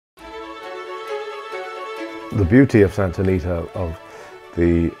The beauty of Santa Anita, of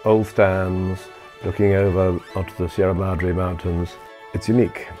the old stands, looking over onto the Sierra Madre Mountains, it's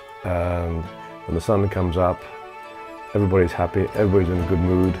unique. And when the sun comes up, everybody's happy, everybody's in a good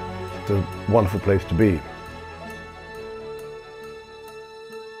mood. It's a wonderful place to be.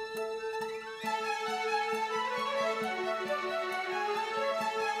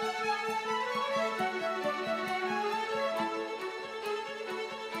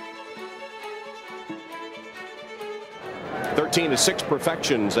 Is 6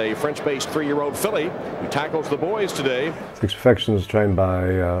 Perfections, a French-based 3-year-old filly who tackles the boys today. 6 Perfections, trained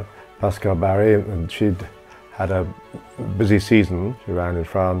by Pascal Barry, and she'd had a busy season. She ran in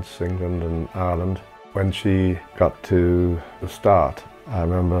France, England and Ireland. When she got to the start, I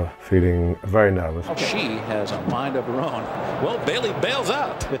remember feeling very nervous. She has a mind of her own. Well, Bailey bails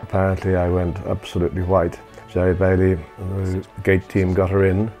out. Apparently I went absolutely white. Jerry Bailey, the gate team, got her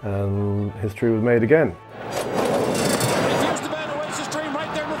in, and history was made again.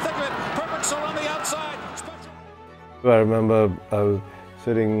 I remember I was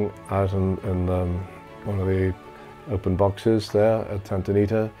sitting out in one of the open boxes there at Santa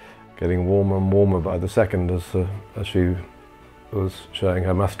Anita, getting warmer and warmer by the second as she was showing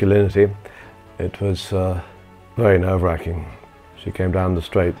her masculinity. It was very nerve-wracking. She came down the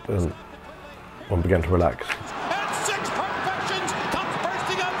straight and one began to relax. And 6 Perfections comes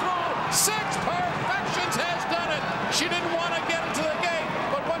bursting up through. 6 Perfections has done it. She didn't want to get into the gate,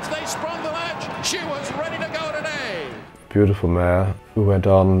 but once they sprung the latch, she was ready to go today. Beautiful mare who went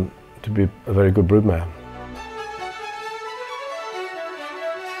on to be a very good broodmare.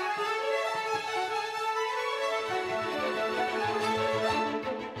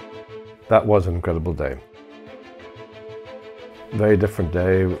 That was an incredible day. Very different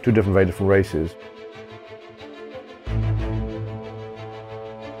day, very different races.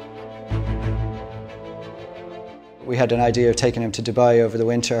 We had an idea of taking him to Dubai over the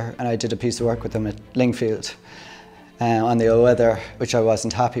winter, and I did a piece of work with him at Lingfield on the weather, which I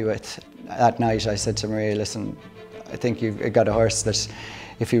wasn't happy with. That night I said to Maria, listen, I think you've got a horse that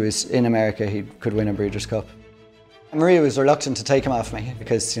if he was in America he could win a Breeders' Cup. Maria was reluctant to take him off me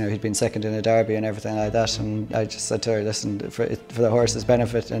because, you know, he'd been second in a derby and everything like that, and I just said to her, listen, for the horse's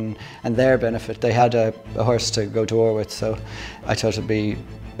benefit and their benefit, they had a horse to go to war with, so I thought it'd be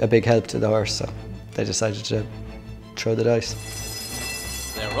a big help to the horse, so they decided to throw the dice.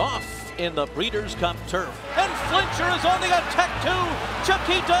 They're off in the Breeders' Cup turf. And Flincher is on the attack too.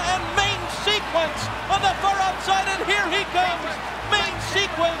 Chiquita and Main Sequence on the far outside, and here he comes. Main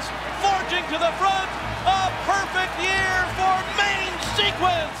Sequence forging to the front. A perfect year for Main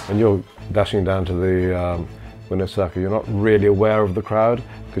Sequence. When you're dashing down to the winner's circle, you're not really aware of the crowd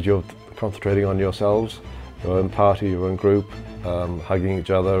because you're concentrating on yourselves, your own party, your own group, hugging each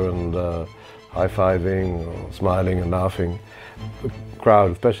other and high-fiving, or smiling and laughing. The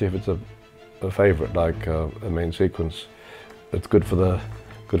crowd, especially if it's a favourite like a Main Sequence, it's good for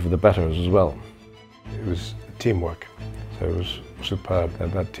the betters as well. It was teamwork, so it was superb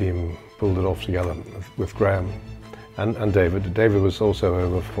that that team pulled it off together with Graham and David. David was also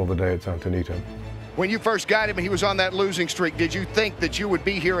over for the day at Santa Anita. When you first got him and he was on that losing streak, did you think that you would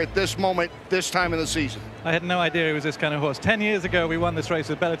be here at this moment, this time of the season? I had no idea he was this kind of horse. 10 years ago we won this race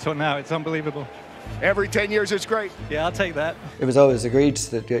with Bellator. Now it's unbelievable. Every 10 years it's great. Yeah, I'll take that. It was always agreed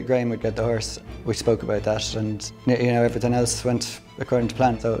that Graham would get the horse. We spoke about that, and you know, everything else went according to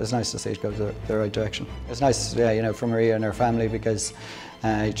plan, so it was nice to see it go the right direction. It's nice, yeah, you know, for Maria and her family, because you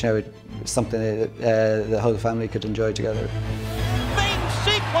know, it's something that the whole family could enjoy together. Main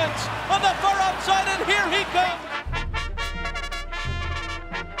Sequence on the far outside, and here he comes.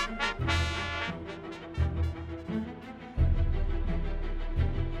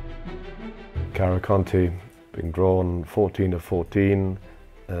 Caraconte being drawn 14 of 14,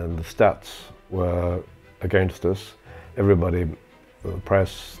 and the stats were against us. Everybody, the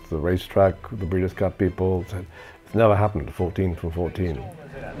press, the racetrack, the Breeders' Cup people said it's never happened, 14 from 14.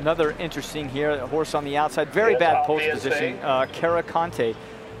 Another interesting here, a horse on the outside, very bad post position. Caraconte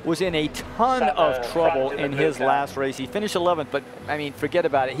was in a ton of trouble in his last race. He finished 11th, but I mean, forget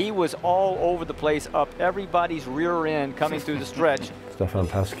about it. He was all over the place, up everybody's rear end coming through the stretch. Stefan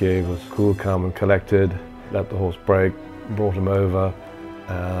Pasquier was cool, calm and collected, let the horse break, brought him over,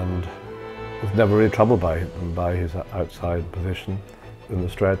 and was never really troubled by his outside position. In the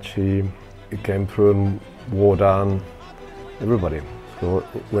stretch, he came through and wore down everybody, so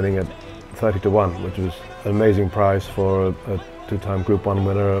winning at 30-1, which was an amazing price for a two-time Group 1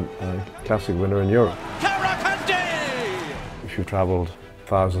 winner, a classic winner in Europe. If you've travelled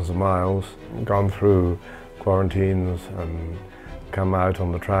thousands of miles, gone through quarantines and come out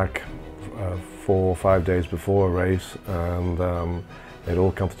on the track 4 or 5 days before a race, and it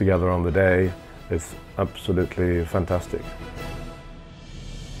all comes together on the day. It's absolutely fantastic.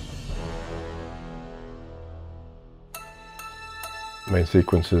 Main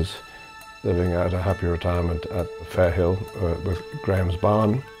sequence is living out a happy retirement at Fairhill with Graham's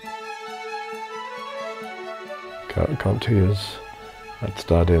barn. Conti is at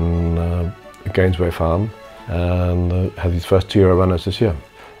stud in Gainsway Farm, and has his first 2 year runners this year.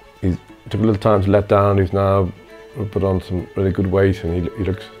 He took a little time to let down. He's now put on some really good weight, and he's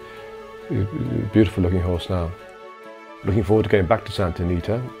a beautiful looking horse now. Looking forward to getting back to Santa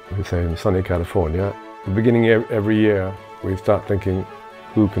Anita, we say in sunny California. At the beginning of every year we start thinking,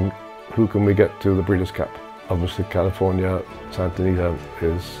 who can we get to the Breeders' Cup? Obviously California, Santa Anita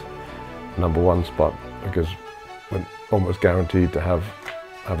is #1 spot, because we're almost guaranteed to have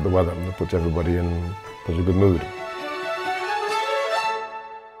the weather that puts everybody in such a good mood.